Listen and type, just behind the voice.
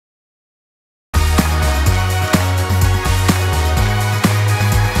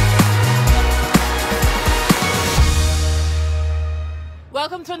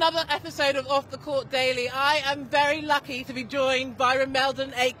welcome to another episode of Off the Court Daily. I am very lucky to be joined by Romelda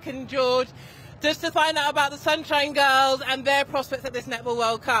Aiken-George just to find out about the Sunshine Girls and their prospects at this Netball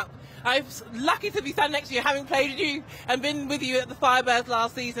World Cup. I'm lucky to be standing next to you, having played with you and been with you at the Firebirds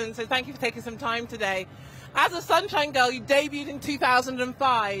last season, so thank you for taking some time today. As a Sunshine Girl, you debuted in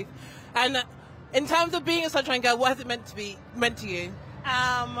 2005, and in terms of being a Sunshine Girl, what has it meant to you?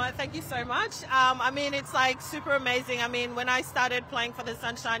 Thank you so much. I mean, it's like super amazing. I mean, when I started playing for the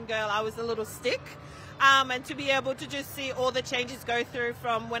Sunshine Girl, I was a little stick. And to be able to just see all the changes go through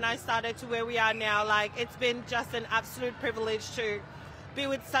from when I started to where we are now, like, it's been just an absolute privilege to be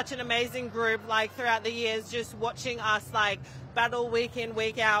with such an amazing group, like, throughout the years, just watching us, like, battle week in,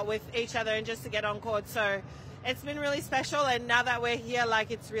 week out with each other and just to get on court. So it's been really special, and now that we're here, like,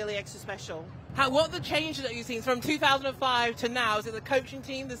 it's really extra special. What are the changes that you've seen from 2005 to now? Is it the coaching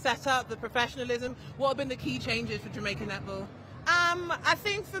team, the setup, the professionalism? What have been the key changes for Jamaican netball? I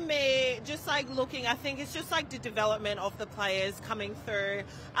think for me, just like looking, I think it's just like the development of the players coming through.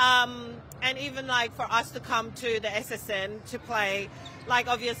 And even like for us to come to the SSN to play, like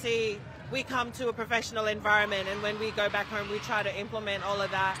obviously we come to a professional environment, and when we go back home, we try to implement all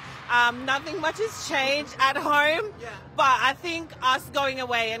of that. Nothing much has changed at home, but I think us going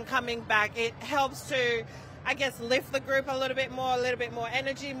away and coming back, it helps to, I guess, lift the group a little bit more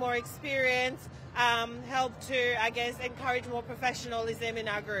energy, more experience, help to, I guess, encourage more professionalism in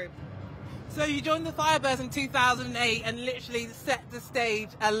our group. So you joined the Firebirds in 2008 and literally set the stage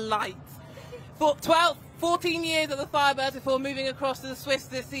alight. For 14 years at the Firebirds before moving across to the Swiss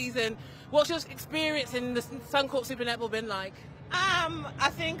this season. What's your experience in the Suncourt Super Netball been like? I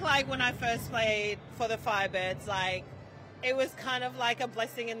think like when I first played for the Firebirds, like it was kind of like a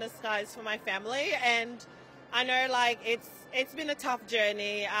blessing in disguise for my family, and I know like it's been a tough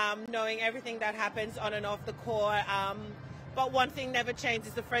journey, knowing everything that happens on and off the court. But one thing never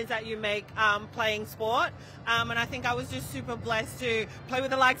changes, the friends that you make playing sport. And I think I was just super blessed to play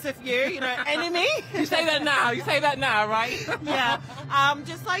with the likes of you know, enemy. You say that now, right? Yeah.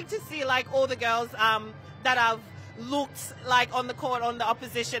 Just like to see like all the girls that I've looked like on the court on the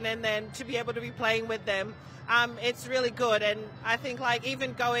opposition, and then to be able to be playing with them. It's really good, and I think like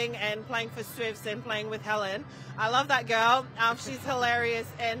even going and playing for Swifts and playing with Helen, I love that girl. She's hilarious,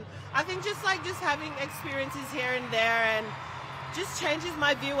 and I think just having experiences here and there and just changes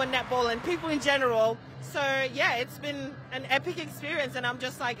my view on netball and people in general. So yeah, it's been an epic experience, and I'm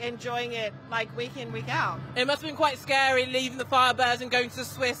just like enjoying it like week in, week out. It must have been quite scary leaving the Firebirds and going to the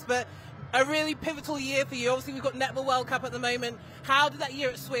Swiss, but a really pivotal year for you. Obviously, we've got Netball World Cup at the moment. How did that year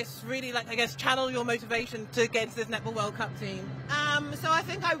at Swiss really, like, I guess, channel your motivation to get into this Netball World Cup team? So I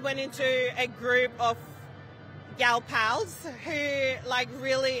think I went into a group of gal pals who, like,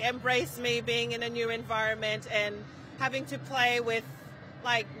 really embraced me being in a new environment and having to play with,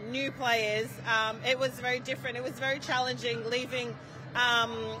 like, new players. It was very different. It was very challenging leaving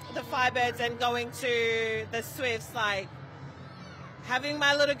the Firebirds and going to the Swifts, like, having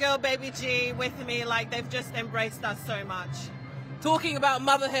my little girl, baby G, with me, like they've just embraced us so much. Talking about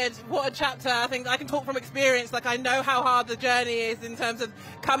motherhood, what a chapter. I think I can talk from experience. Like, I know how hard the journey is in terms of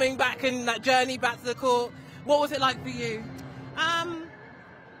coming back and that journey back to the court. What was it like for you?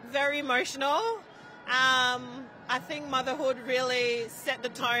 Very emotional. I think motherhood really set the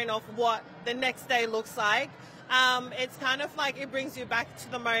tone of what the next day looks like. It's kind of like it brings you back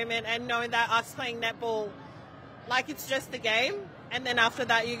to the moment, and knowing that us playing netball, like it's just a game. And then after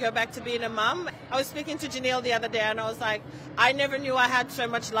that, you go back to being a mum. I was speaking to Janelle the other day, and I was like, I never knew I had so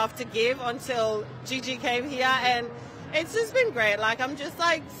much love to give until Gigi came here. And it's just been great. Like, I'm just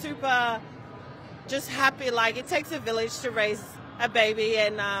like super just happy. Like, it takes a village to raise a baby,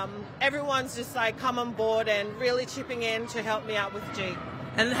 and everyone's just like come on board and really chipping in to help me out with G.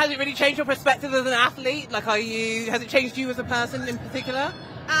 And has it really changed your perspective as an athlete? Like, has it changed you as a person in particular?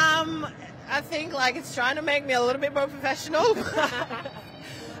 I think like it's trying to make me a little bit more professional. No,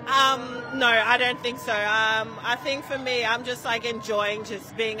 I don't think so. I think for me, I'm just like enjoying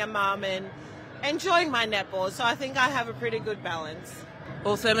just being a mum and enjoying my netball. So I think I have a pretty good balance.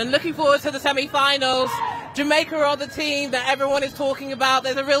 Awesome, and looking forward to the semi-finals. Jamaica are the team that everyone is talking about.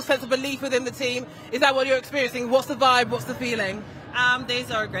 There's a real sense of belief within the team. Is that what you're experiencing? What's the vibe? What's the feeling?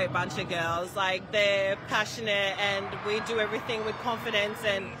 These are a great bunch of girls. Like, they're passionate, and we do everything with confidence,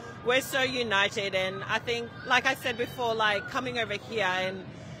 and we're so united. And I think, like I said before, like coming over here and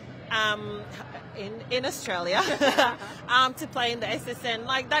in Australia to play in the SSN,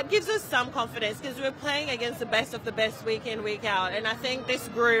 like that gives us some confidence, because we're playing against the best of the best week in, week out. And I think this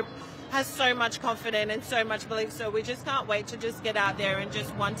group has so much confidence and so much belief, so we just can't wait to just get out there and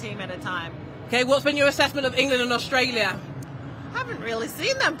just one team at a time. Okay, what's been your assessment of England and Australia? Haven't really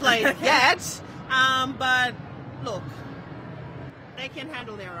seen them play yet. But look, they can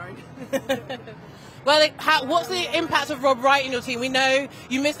handle their own. Well, what's the impact of Rob Wright in your team? We know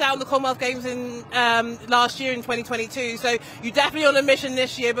you missed out on the Commonwealth Games in last year in 2022, so you're definitely on a mission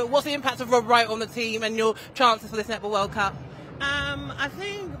this year, but what's the impact of Rob Wright on the team and your chances for this Netball World Cup? I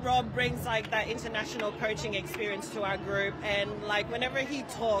think Rob brings like that international coaching experience to our group, and like whenever he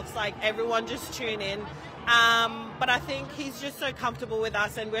talks, like everyone just tune in. But I think he's just so comfortable with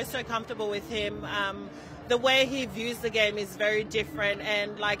us and we're so comfortable with him. The way he views the game is very different,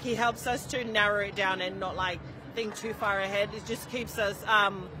 and like he helps us to narrow it down and not like think too far ahead. It just keeps us,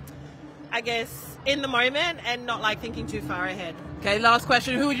 I guess, in the moment and not like thinking too far ahead. Okay, last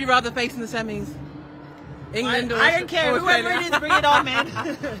question. Who would you rather face in the semis? England I don't care. Whoever it is, bring it on,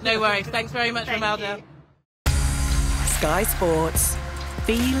 man. No worries. Thanks very much, Romelda. Sky Sports.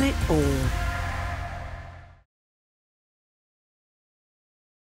 Feel it all.